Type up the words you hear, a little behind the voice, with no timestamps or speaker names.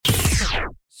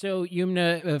So,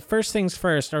 Yumna, first things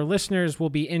first, our listeners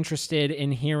will be interested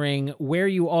in hearing where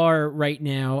you are right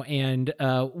now and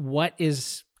what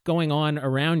is going on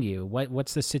around you.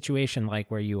 What's the situation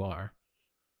like where you are?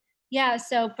 Yeah,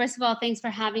 so first of all, thanks for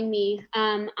having me.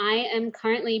 I am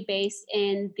currently based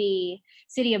in the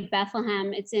city of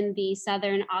Bethlehem. It's in the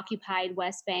southern occupied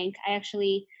West Bank. I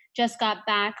actually just got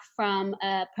back from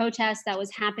a protest that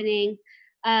was happening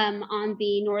on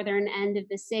the northern end of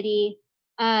the city.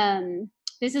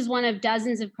 This is one of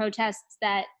dozens of protests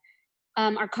that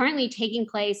are currently taking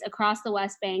place across the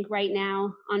West Bank right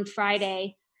now on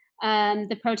Friday.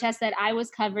 The protest that I was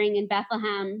covering in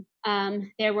Bethlehem,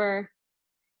 there were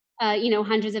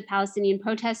hundreds of Palestinian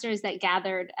protesters that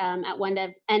gathered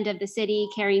at end of the city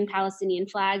carrying Palestinian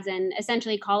flags and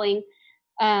essentially calling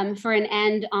for an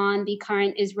end on the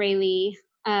current Israeli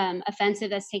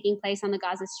offensive that's taking place on the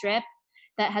Gaza Strip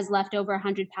that has left over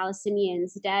 100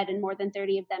 Palestinians dead and more than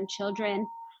 30 of them children.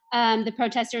 The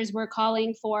protesters were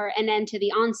calling for an end to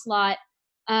the onslaught.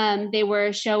 They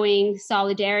were showing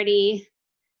solidarity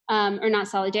or not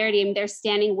solidarity. I mean, they're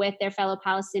standing with their fellow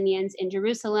Palestinians in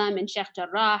Jerusalem and Sheikh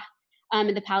Jarrah,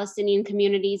 and the Palestinian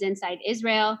communities inside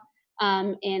Israel,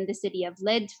 in the city of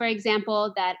Lid, for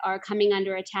example, that are coming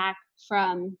under attack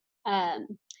from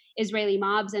Israeli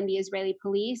mobs and the Israeli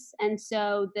police. And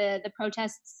so the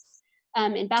protests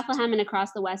in Bethlehem and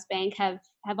across the West Bank have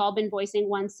all been voicing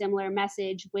one similar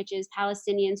message, which is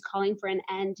Palestinians calling for an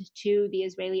end to the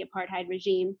Israeli apartheid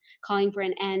regime, calling for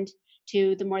an end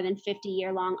to the more than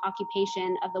 50-year-long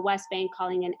occupation of the West Bank,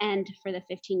 calling an end for the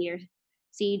 15-year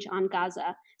siege on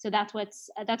Gaza. So that's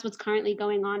what's currently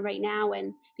going on right now,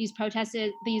 and these protests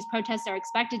are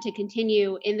expected to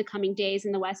continue in the coming days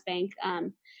in the West Bank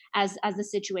as the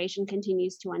situation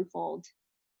continues to unfold.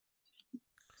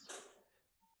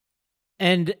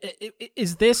 And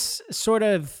is this sort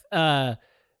of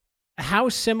how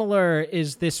similar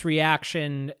is this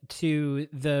reaction to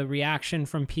the reaction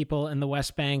from people in the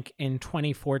West Bank in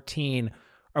 2014?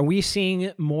 Are we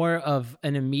seeing more of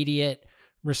an immediate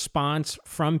response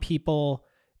from people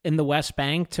in the West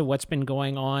Bank to what's been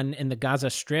going on in the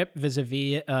Gaza Strip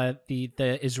vis-a-vis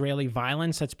the Israeli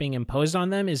violence that's being imposed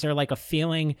on them? Is there like a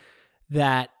feeling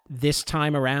that this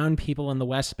time around people in the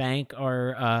West Bank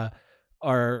are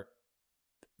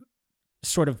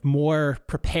sort of more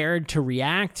prepared to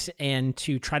react and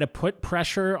to try to put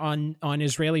pressure on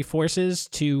Israeli forces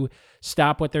to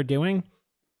stop what they're doing?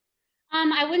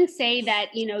 I wouldn't say that,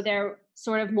 they're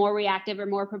sort of more reactive or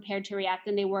more prepared to react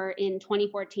than they were in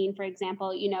 2014, for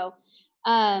example.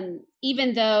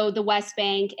 Even though the West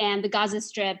Bank and the Gaza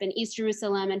Strip and East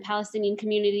Jerusalem and Palestinian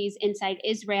communities inside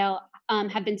Israel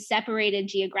have been separated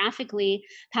geographically,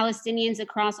 Palestinians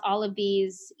across all of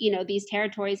these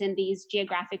territories and these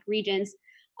geographic regions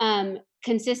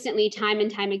consistently, time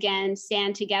and time again,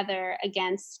 stand together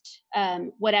against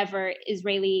whatever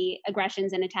Israeli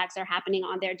aggressions and attacks are happening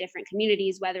on their different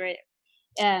communities, whether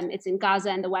it's in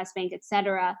Gaza and the West Bank,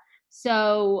 etc.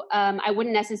 So I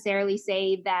wouldn't necessarily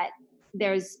say that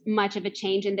there's much of a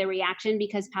change in their reaction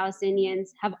because Palestinians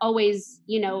have always,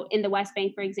 in the West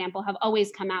Bank, for example, have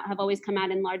always come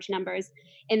out in large numbers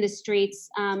in the streets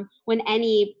when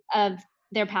any of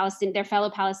their fellow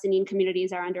Palestinian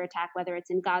communities are under attack, whether it's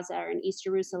in Gaza or in East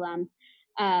Jerusalem.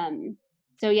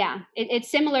 So yeah, it's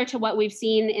similar to what we've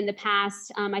seen in the past.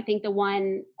 I think the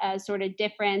one sort of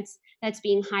difference that's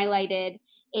being highlighted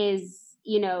is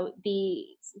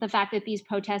the fact that these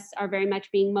protests are very much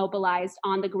being mobilized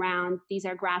on the ground. These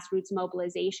are grassroots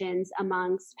mobilizations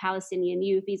amongst Palestinian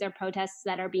youth. These are protests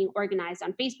that are being organized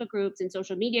on Facebook groups and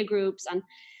social media groups,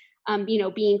 on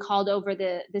being called over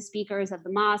the speakers of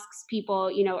the mosques.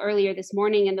 People, earlier this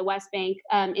morning in the West Bank,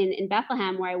 in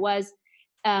Bethlehem, where I was,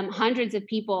 hundreds of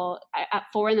people at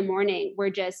 4 a.m.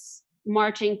 were just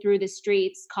marching through the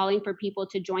streets, calling for people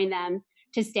to join them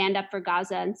to stand up for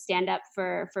Gaza and stand up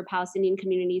for Palestinian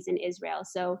communities in Israel.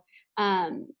 So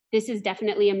this is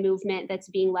definitely a movement that's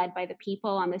being led by the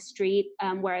people on the street,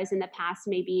 whereas in the past,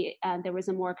 maybe there was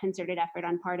a more concerted effort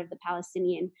on part of the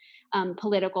Palestinian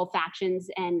political factions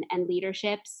and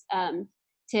leaderships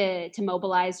to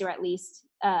mobilize or at least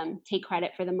take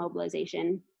credit for the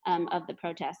mobilization of the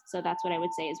protests. So that's what I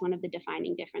would say is one of the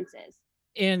defining differences.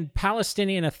 And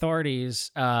Palestinian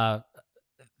authorities are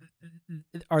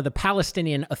the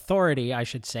Palestinian Authority, I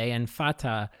should say, and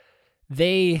Fatah.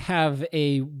 They have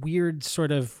a weird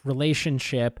sort of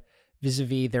relationship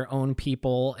vis-a-vis their own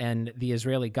people and the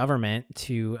Israeli government,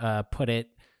 to put it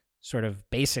sort of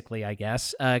basically, I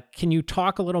guess. Can you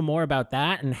talk a little more about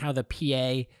that and how the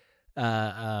PA,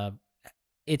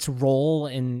 its role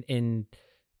in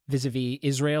vis-a-vis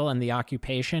Israel and the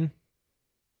occupation?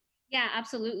 Yeah,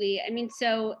 absolutely. I mean,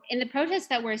 so in the protests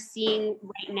that we're seeing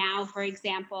right now, for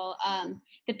example,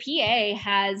 the PA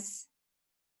has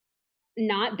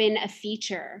not been a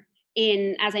feature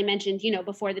in, as I mentioned,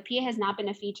 before, the PA has not been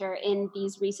a feature in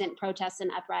these recent protests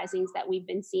and uprisings that we've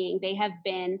been seeing. They have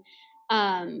been,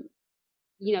 um,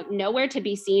 nowhere to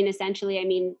be seen, essentially. I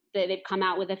mean, they've come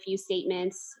out with a few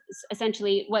statements,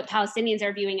 essentially what Palestinians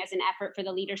are viewing as an effort for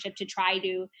the leadership to try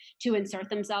to insert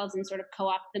themselves and sort of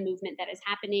co-opt the movement that is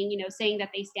happening, saying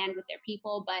that they stand with their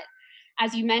people. But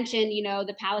as you mentioned,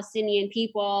 the Palestinian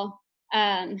people,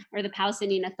 or the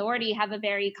Palestinian Authority, have a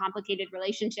very complicated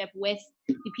relationship with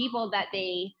the people that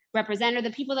they represent, or the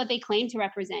people that they claim to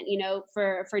represent.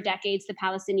 For decades, the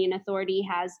Palestinian Authority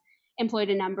has employed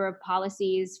a number of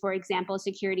policies, for example,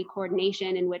 security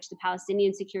coordination, in which the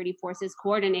Palestinian security forces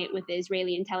coordinate with the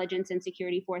Israeli intelligence and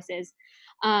security forces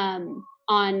on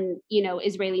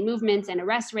Israeli movements and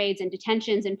arrest raids and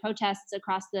detentions and protests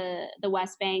across the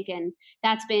West Bank. And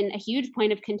that's been a huge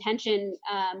point of contention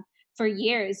for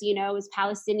years, as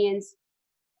Palestinians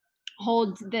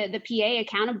hold the PA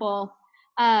accountable,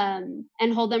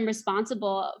 and hold them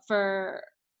responsible for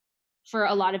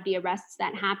a lot of the arrests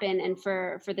that happen, and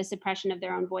for the suppression of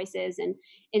their own voices. And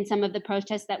in some of the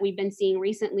protests that we've been seeing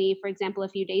recently, for example, a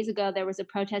few days ago, there was a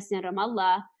protest in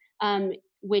Ramallah,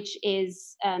 which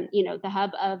is the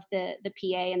hub of the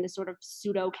PA and the sort of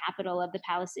pseudo capital of the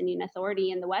Palestinian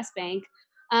Authority in the West Bank.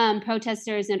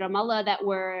 Protesters in Ramallah that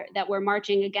were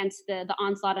marching against the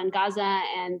onslaught on Gaza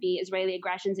and the Israeli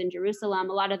aggressions in Jerusalem.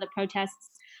 A lot of the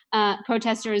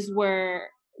protesters were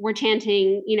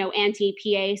chanting,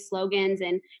 anti-PA slogans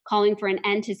and calling for an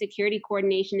end to security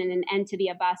coordination and an end to the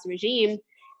Abbas regime.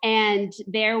 And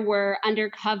there were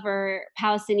undercover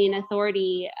Palestinian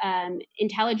Authority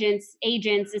intelligence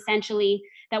agents, essentially,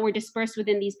 that were dispersed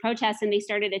within these protests, and they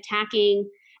started attacking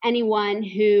anyone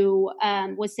who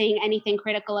was saying anything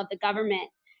critical of the government.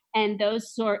 And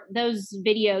those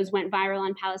videos went viral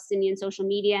on Palestinian social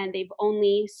media, and they've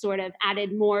only sort of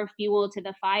added more fuel to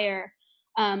the fire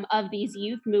of these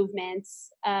youth movements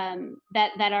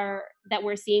that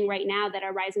we're seeing right now, that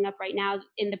are rising up right now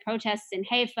in the protests in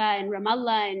Haifa and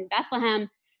Ramallah and Bethlehem.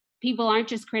 People aren't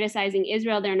just criticizing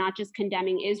Israel; they're not just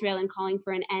condemning Israel and calling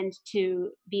for an end to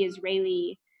the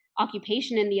Israeli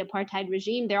occupation and the apartheid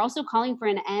regime. They're also calling for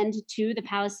an end to the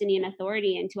Palestinian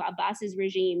Authority and to Abbas's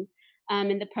regime.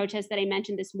 In the protests that I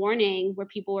mentioned this morning, where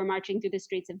people were marching through the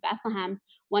streets of Bethlehem,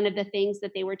 one of the things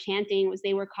that they were chanting was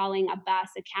they were calling Abbas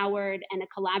a coward and a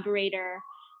collaborator,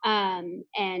 and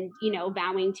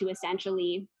vowing to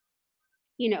essentially,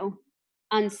 you know,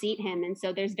 unseat him. And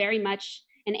so there's very much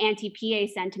an anti-PA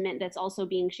sentiment that's also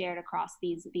being shared across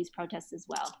these protests as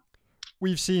well.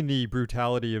 We've seen the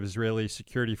brutality of Israeli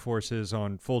security forces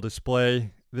on full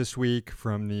display this week,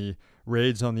 from the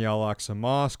raids on the Al-Aqsa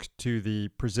Mosque to the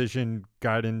precision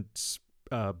guidance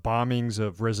bombings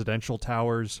of residential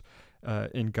towers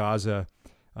in Gaza.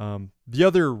 The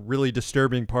other really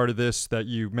disturbing part of this that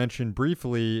you mentioned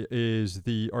briefly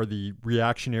are the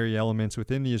reactionary elements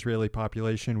within the Israeli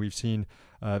population. We've seen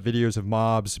videos of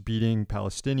mobs beating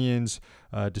Palestinians,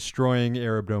 destroying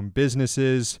Arab-owned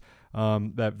businesses.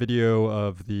 That video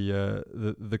of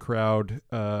the crowd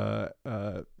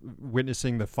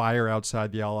witnessing the fire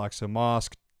outside the Al-Aqsa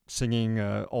Mosque, singing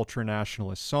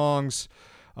ultra-nationalist songs.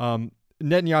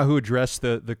 Netanyahu addressed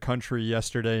the country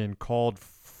yesterday and called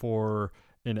for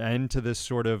an end to this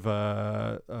sort of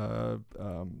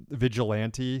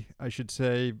vigilante, I should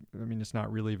say. I mean, it's not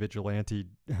really vigilante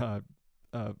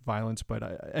violence, but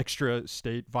extra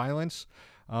state violence.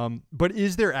 But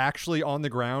is there actually on the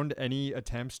ground any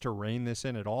attempts to rein this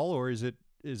in at all, or is it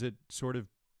sort of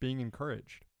being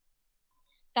encouraged?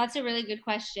 That's a really good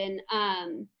question.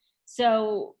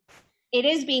 So it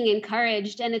is being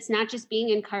encouraged, and it's not just being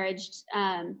encouraged.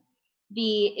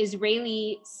 The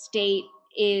Israeli state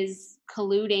is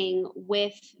colluding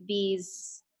with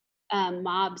these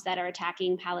mobs that are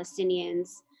attacking Palestinians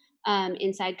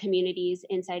inside communities,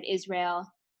 inside Israel,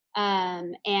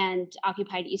 and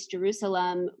occupied East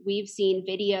Jerusalem. We've seen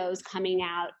videos coming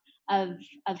out of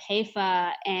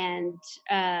Haifa and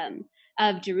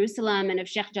of Jerusalem and of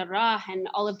Sheikh Jarrah and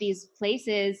all of these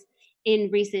places in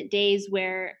recent days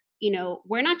where,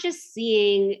 we're not just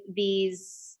seeing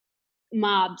these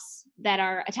mobs that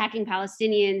are attacking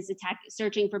Palestinians,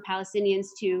 searching for Palestinians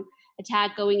to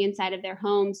attack, going inside of their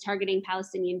homes, targeting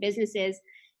Palestinian businesses.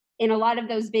 In a lot of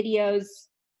those videos,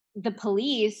 the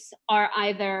police are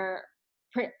either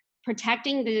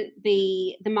protecting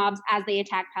the mobs as they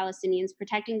attack Palestinians,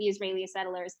 protecting the Israeli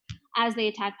settlers, as they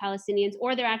attack Palestinians,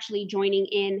 or they're actually joining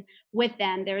in with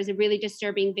them. There is a really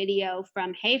disturbing video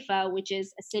from Haifa, which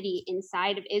is a city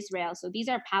inside of Israel. So these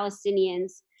are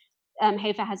Palestinians.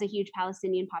 Haifa has a huge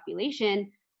Palestinian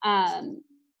population.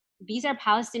 These are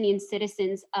Palestinian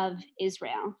citizens of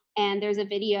Israel. And there's a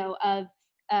video of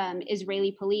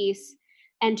Israeli police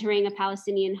entering a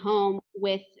Palestinian home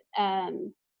with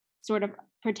sort of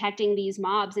protecting these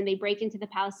mobs, and they break into the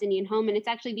Palestinian home, and it's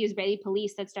actually the Israeli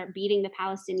police that start beating the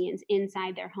Palestinians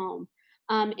inside their home.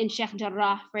 In Sheikh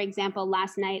Jarrah, for example,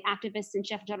 last night, activists in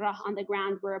Sheikh Jarrah on the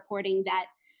ground were reporting that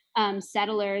armed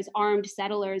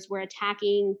settlers were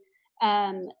attacking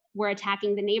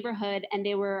the neighborhood, and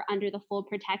they were under the full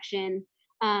protection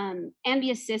and the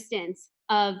assistance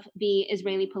of the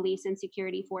Israeli police and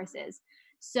security forces.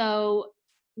 So,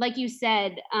 like you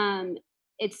said,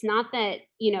 it's not that,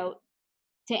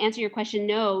 to answer your question,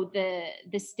 no,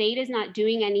 the state is not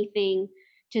doing anything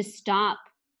to stop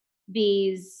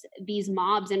these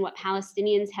mobs and what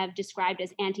Palestinians have described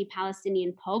as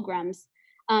anti-Palestinian pogroms.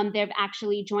 They've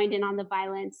actually joined in on the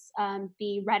violence.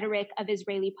 The rhetoric of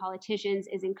Israeli politicians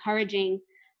is encouraging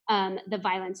the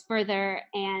violence further,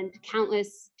 and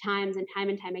countless times and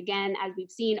time again, as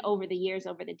we've seen over the years,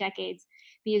 over the decades,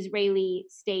 the Israeli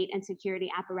state and security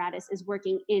apparatus is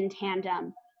working in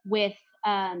tandem with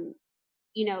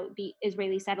the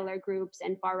Israeli settler groups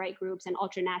and far-right groups and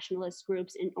ultra-nationalist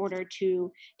groups in order to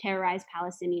terrorize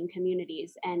Palestinian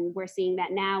communities. And we're seeing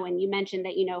that now. And you mentioned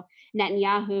that,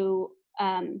 Netanyahu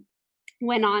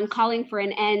went on calling for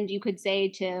an end, you could say,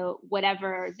 to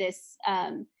whatever this,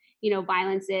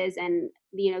 violence is. And,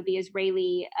 the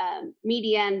Israeli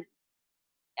media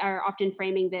are often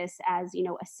framing this as,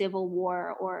 a civil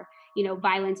war or,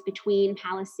 violence between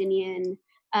Palestinian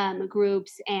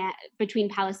groups and between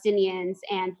Palestinians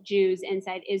and Jews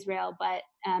inside Israel. But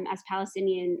as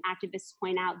Palestinian activists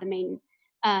point out, the main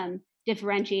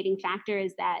differentiating factor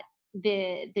is that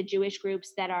the Jewish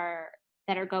groups that are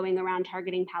going around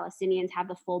targeting Palestinians have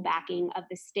the full backing of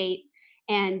the state.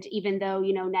 And even though,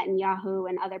 Netanyahu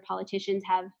and other politicians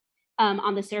have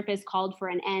on the surface called for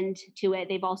an end to it,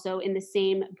 they've also in the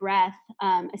same breath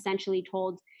essentially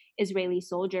told Israeli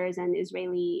soldiers and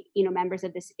Israeli, members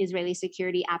of this Israeli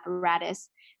security apparatus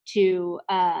to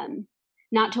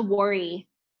not to worry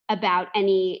about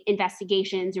any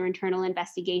investigations or internal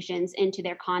investigations into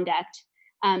their conduct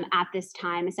at this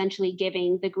time, essentially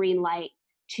giving the green light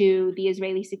to the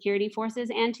Israeli security forces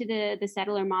and to the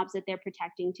settler mobs that they're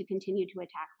protecting to continue to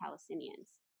attack Palestinians.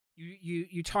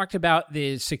 You talked about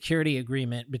the security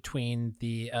agreement between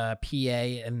the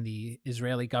PA and the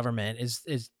Israeli government.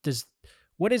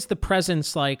 What is the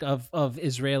presence like of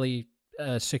Israeli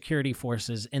security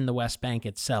forces in the West Bank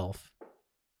itself?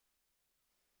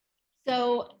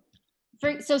 So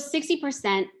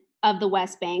 60% of the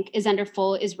West Bank is under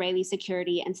full Israeli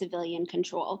security and civilian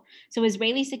control. So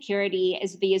Israeli security,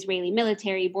 as the Israeli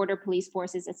military, border police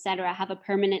forces, et cetera, have a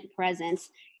permanent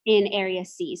presence in Area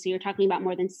C. So you're talking about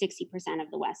more than 60% of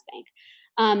the West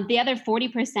Bank. The other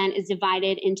 40% is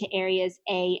divided into areas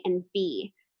A and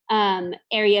B.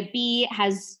 Area B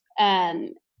has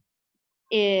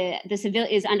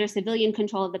is under civilian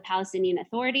control of the Palestinian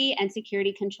Authority and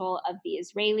security control of the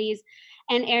Israelis.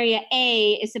 And Area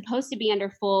A is supposed to be under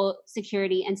full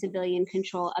security and civilian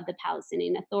control of the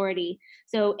Palestinian Authority.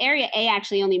 So Area A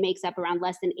actually only makes up around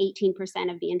less than 18%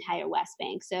 of the entire West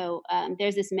Bank. So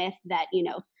there's this myth that,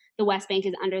 the West Bank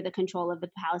is under the control of the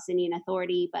Palestinian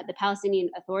Authority, but the Palestinian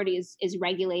Authority is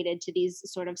regulated to these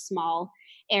sort of small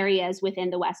areas within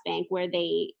the West Bank where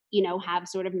they, have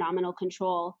sort of nominal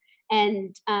control.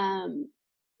 And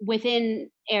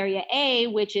within Area A,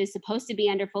 which is supposed to be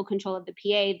under full control of the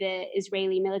PA, the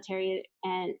Israeli military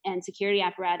and security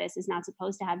apparatus is not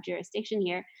supposed to have jurisdiction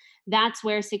here. That's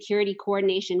where security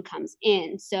coordination comes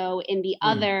in. So in the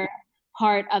other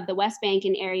part of the West Bank,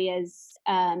 in areas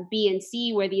B and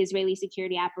C, where the Israeli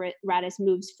security apparatus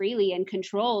moves freely and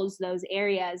controls those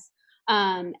areas,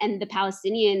 and the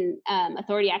Palestinian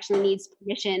Authority actually needs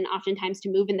permission oftentimes to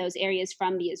move in those areas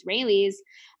from the Israelis.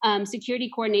 Security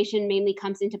coordination mainly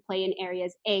comes into play in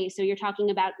areas A. So you're talking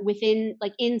about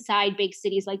inside big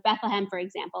cities like Bethlehem, for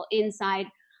example, inside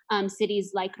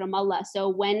cities like Ramallah. So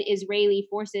when Israeli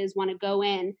forces want to go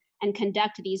in and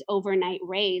conduct these overnight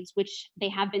raids, which they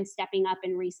have been stepping up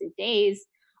in recent days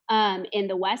in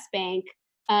the West Bank,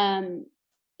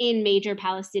 in major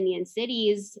Palestinian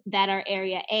cities that are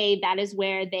Area A, that is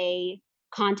where they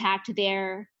contact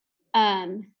their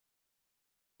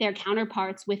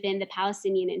counterparts within the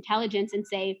Palestinian intelligence and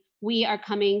say, we are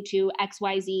coming to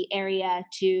XYZ area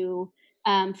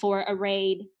for a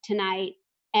raid tonight.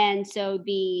 And so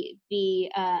the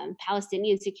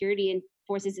Palestinian security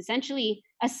forces essentially,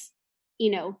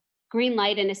 green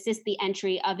light and assist the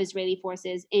entry of Israeli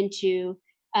forces into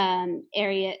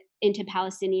into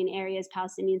Palestinian areas,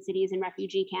 Palestinian cities, and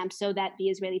refugee camps, so that the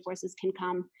Israeli forces can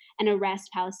come and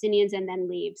arrest Palestinians and then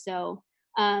leave. So,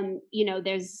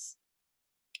 there's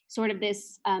sort of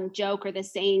this joke or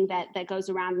this saying that goes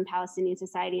around in Palestinian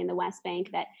society in the West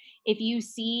Bank that if you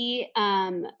see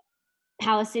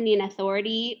Palestinian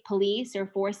Authority police or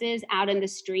forces out in the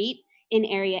street in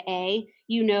Area A,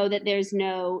 you know that there's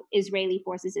no Israeli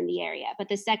forces in the area. But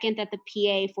the second that the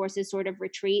PA forces sort of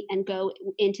retreat and go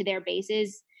into their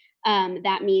bases,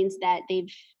 that means that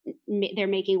they're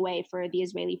making way for the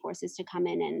Israeli forces to come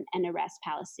in and arrest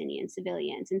Palestinian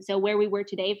civilians. And so where we were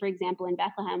today, for example, in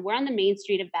Bethlehem, we're on the main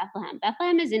street of Bethlehem.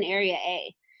 Bethlehem is in Area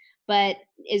A, but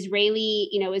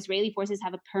Israeli forces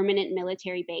have a permanent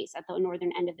military base at the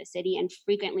northern end of the city and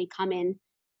frequently come in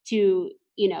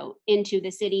into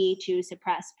the city to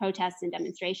suppress protests and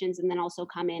demonstrations, and then also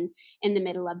come in the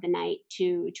middle of the night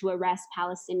to arrest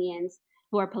Palestinians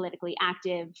who are politically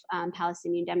active,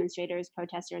 Palestinian demonstrators,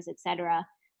 protesters, etc.,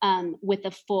 with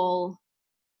the full,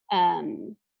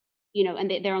 and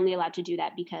they're only allowed to do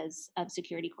that because of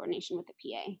security coordination with the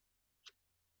PA.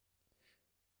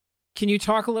 Can you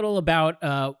talk a little about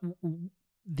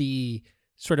the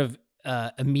sort of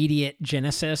immediate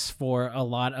genesis for a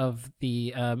lot of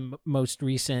the most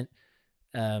recent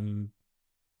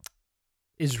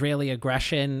Israeli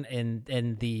aggression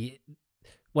and the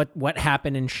what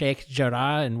happened in Sheikh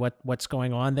Jarrah and what's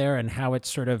going on there and how it's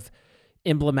sort of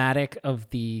emblematic of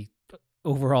the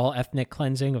overall ethnic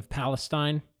cleansing of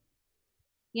Palestine?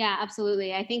 Yeah,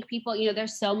 absolutely. I think people,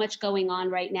 there's so much going on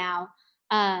right now.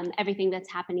 Everything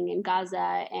that's happening in Gaza,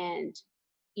 and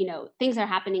things are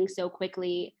happening so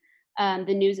quickly.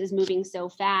 The news is moving so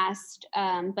fast,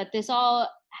 but this all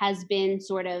has been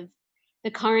sort of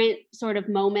the current sort of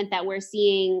moment that we're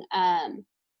seeing.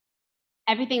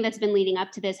 Everything that's been leading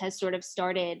up to this has sort of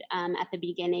started at the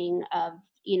beginning of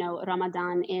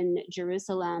Ramadan in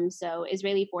Jerusalem. So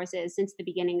Israeli forces, since the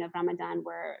beginning of Ramadan,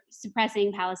 were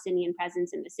suppressing Palestinian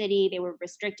presence in the city. They were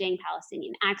restricting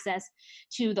Palestinian access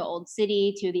to the old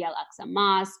city, to the Al-Aqsa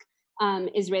Mosque.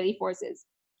 Israeli forces,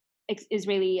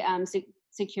 Israeli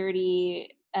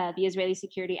security, the Israeli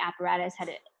security apparatus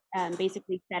had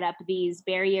basically set up these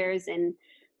barriers and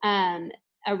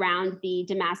around the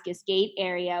Damascus Gate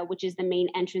area, which is the main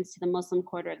entrance to the Muslim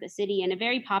quarter of the city, and a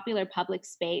very popular public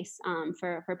space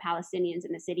for Palestinians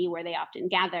in the city, where they often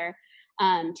gather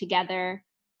together,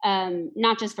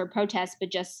 not just for protests, but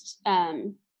just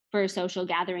for social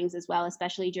gatherings as well,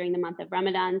 especially during the month of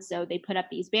Ramadan. So they put up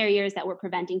these barriers that were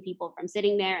preventing people from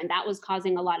sitting there, and that was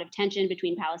causing a lot of tension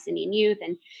between Palestinian youth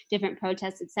and different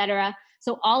protests, etc.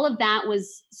 So all of that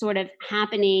was sort of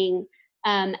happening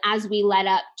as we led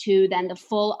up to then the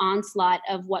full onslaught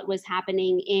of what was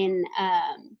happening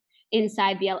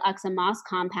inside the Al-Aqsa Mosque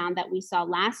compound that we saw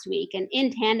last week. And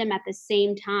in tandem at the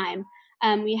same time,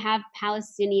 we have the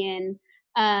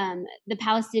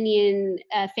Palestinian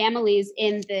families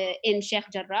in Sheikh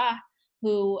Jarrah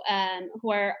who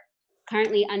are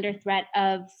currently under threat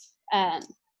of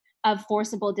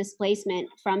forcible displacement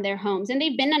from their homes, and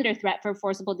they've been under threat for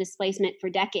forcible displacement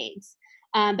for decades.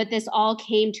 But this all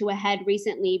came to a head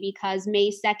recently because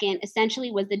May 2nd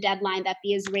essentially was the deadline that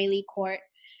the Israeli court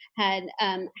had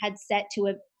set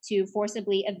to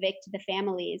forcibly evict the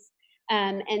families.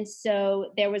 And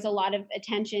so there was a lot of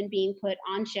attention being put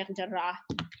on Sheikh Jarrah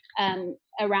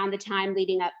around the time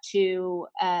leading up to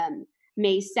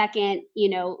May 2nd.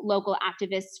 Local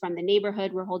activists from the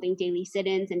neighborhood were holding daily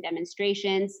sit-ins and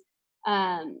demonstrations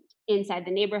inside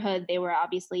the neighborhood. They were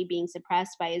obviously being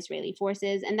suppressed by Israeli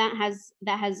forces, and that has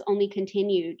only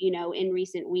continued, in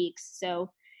recent weeks.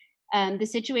 So the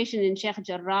situation in Sheikh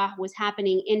Jarrah was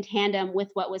happening in tandem with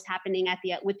what was happening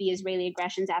with the Israeli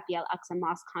aggressions at the Al-Aqsa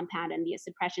Mosque compound and the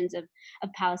suppressions of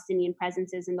Palestinian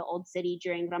presences in the old city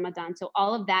during Ramadan. So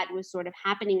all of that was sort of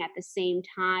happening at the same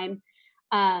time,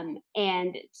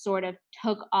 and sort of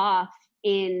took off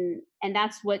and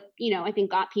that's what I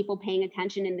think got people paying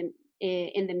attention in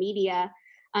the media.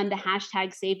 The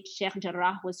hashtag Save Sheikh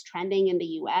Jarrah was trending in the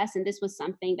U.S., and this was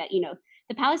something that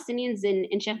the Palestinians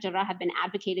in Sheikh Jarrah have been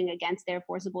advocating against their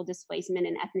forcible displacement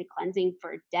and ethnic cleansing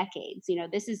for decades.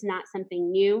 This is not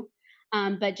something new,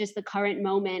 but just the current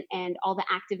moment and all the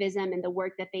activism and the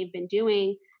work that they've been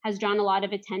doing has drawn a lot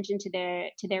of attention to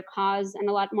their cause, and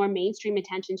a lot more mainstream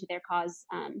attention to their cause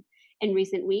in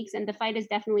recent weeks. And the fight is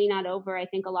definitely not over. I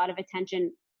think a lot of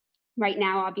attention right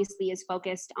now obviously is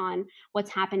focused on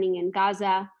what's happening in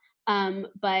Gaza,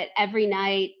 but every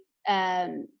night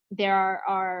there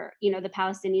are the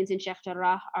Palestinians in Sheikh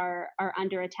Jarrah are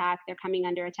under attack. They're coming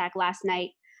under attack. Last night,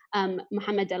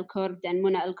 Mohammed al-Kurd and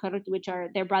Muna al-Kurd, which are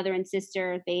their brother and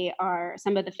sister, they are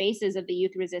some of the faces of the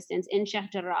youth resistance in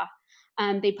Sheikh Jarrah.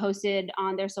 They posted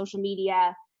on their social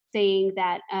media saying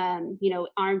that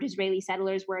armed Israeli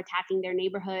settlers were attacking their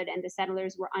neighborhood, and the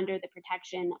settlers were under the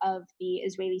protection of the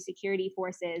Israeli security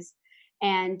forces.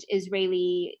 And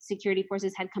Israeli security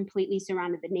forces had completely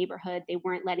surrounded the neighborhood. They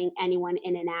weren't letting anyone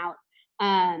in and out.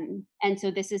 And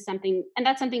so this is something, and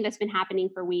that's something that's been happening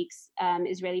for weeks.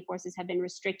 Israeli forces have been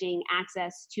restricting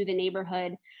access to the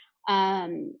neighborhood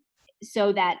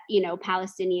so that,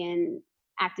 Palestinian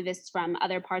activists from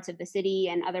other parts of the city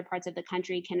and other parts of the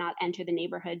country cannot enter the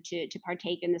neighborhood to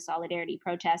partake in the solidarity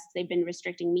protests. They've been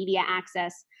restricting media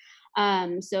access.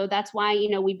 So that's why,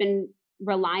 we've been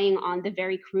relying on the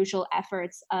very crucial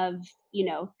efforts of,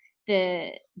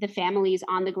 the families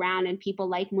on the ground and people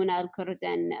like Muna al-Kurd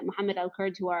and Mohammed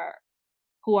al-Kurd who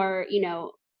are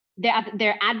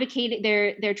they're advocating,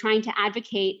 they're trying to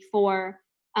advocate for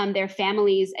their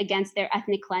families against their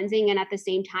ethnic cleansing, and at the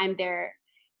same time they're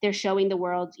showing the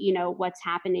world what's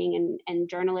happening, and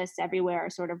journalists everywhere are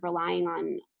sort of relying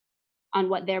on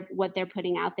what they're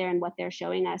putting out there and what they're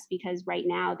showing us, because right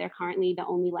now they're currently the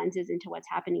only lenses into what's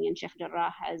happening in Sheikh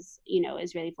Jarrah as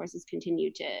Israeli forces continue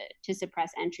to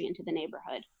suppress entry into the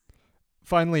neighborhood.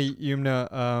 Finally,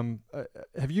 Yumna,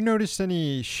 have you noticed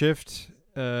any shift,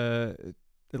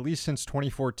 at least since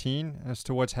 2014, as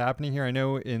to what's happening here? I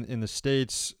know in the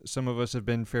States, some of us have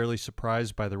been fairly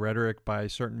surprised by the rhetoric by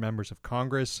certain members of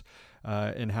Congress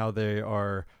and how they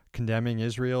are condemning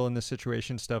Israel in this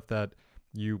situation, stuff that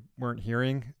you weren't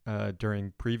hearing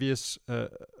during previous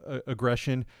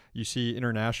aggression. You see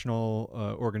international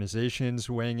organizations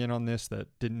weighing in on this that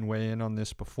didn't weigh in on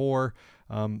this before.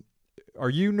 Are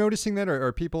you noticing that?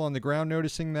 Are people on the ground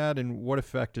noticing that? And what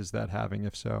effect is that having,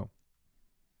 if so?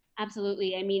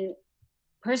 Absolutely. I mean,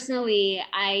 personally,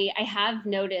 I have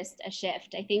noticed a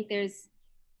shift. I think there's,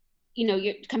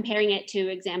 you're comparing it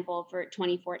to example for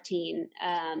 2014.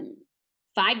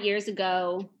 5 years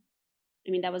ago, I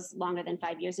mean, that was longer than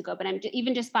 5 years ago, but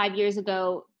even just 5 years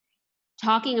ago,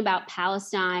 talking about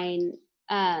Palestine,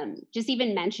 just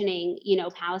even mentioning,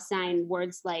 Palestine,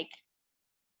 words like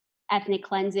ethnic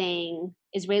cleansing,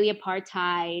 Israeli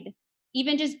apartheid,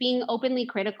 even just being openly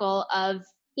critical of,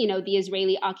 the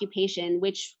Israeli occupation,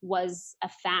 which was a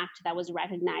fact that was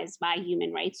recognized by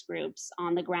human rights groups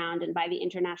on the ground and by the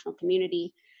international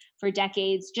community for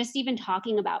decades. Just even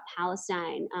talking about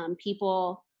Palestine,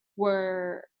 people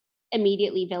were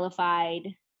immediately vilified,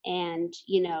 and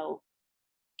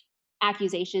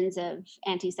accusations of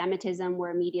anti-Semitism were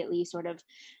immediately sort of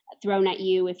thrown at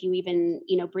you if you even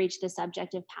breached the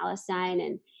subject of Palestine.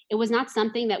 And it was not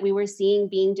something that we were seeing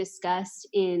being discussed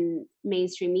in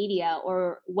mainstream media,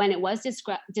 or when it was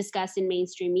discussed in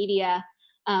mainstream media,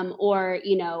 or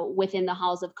within the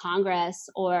halls of Congress,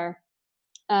 or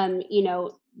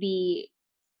the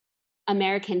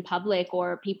American public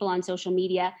or people on social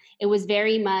media. It was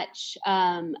very much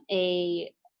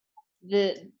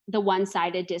the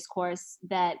one-sided discourse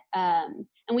that,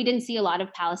 and we didn't see a lot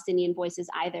of Palestinian voices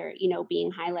either,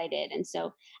 being highlighted. And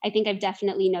so I think I've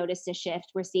definitely noticed a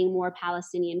shift. We're seeing more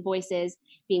Palestinian voices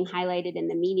being highlighted in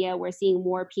the media. We're seeing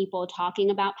more people talking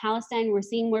about Palestine. We're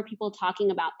seeing more people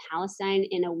talking about Palestine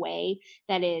in a way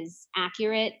that is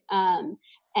accurate,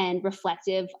 and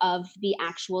reflective of the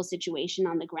actual situation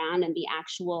on the ground and the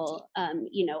actual,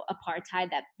 apartheid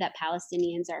that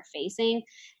Palestinians are facing.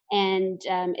 And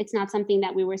it's not something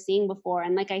that we were seeing before.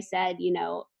 And like I said,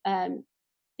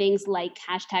 things like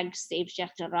hashtag Save Sheikh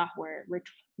Jarrah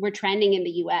were trending in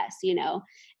the US,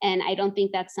 and I don't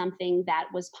think that's something that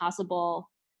was possible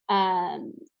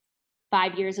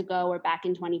 5 years ago or back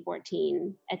in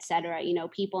 2014, et cetera.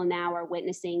 People now are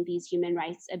witnessing these human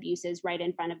rights abuses right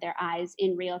in front of their eyes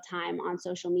in real time on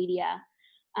social media.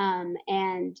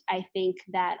 And I think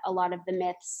that a lot of the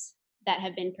myths that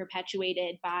have been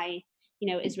perpetuated by,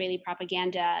 Israeli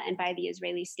propaganda and by the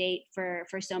Israeli state for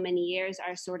so many years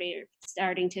are sort of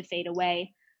starting to fade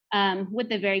away, with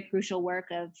the very crucial work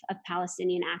of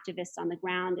Palestinian activists on the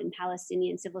ground and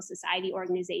Palestinian civil society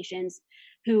organizations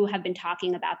who have been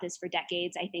talking about this for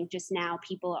decades. I think just now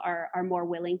people are more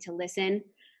willing to listen.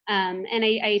 And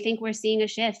I think we're seeing a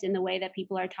shift in the way that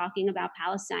people are talking about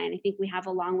Palestine. I think we have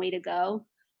a long way to go.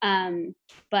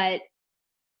 But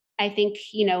I think,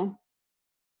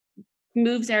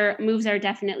 moves are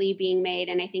definitely being made.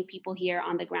 And I think people here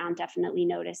on the ground definitely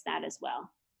notice that as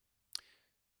well.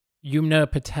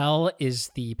 Yumna Patel is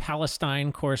the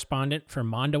Palestine correspondent for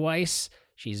Mondoweiss.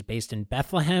 She's based in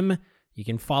Bethlehem. You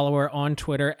can follow her on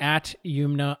Twitter at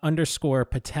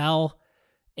Yumna_Patel.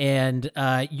 And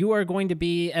you are going to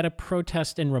be at a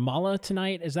protest in Ramallah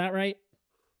tonight. Is that right?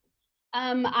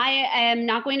 I am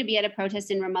not going to be at a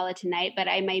protest in Ramallah tonight, but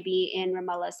I might be in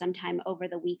Ramallah sometime over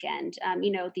the weekend.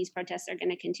 These protests are going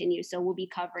to continue, so we'll be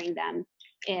covering them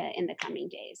in the coming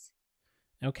days.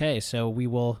 Okay, so we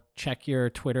will check your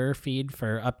Twitter feed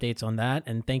for updates on that.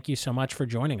 And thank you so much for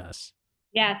joining us.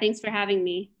 Yeah, thanks for having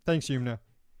me. Thanks, Yumna.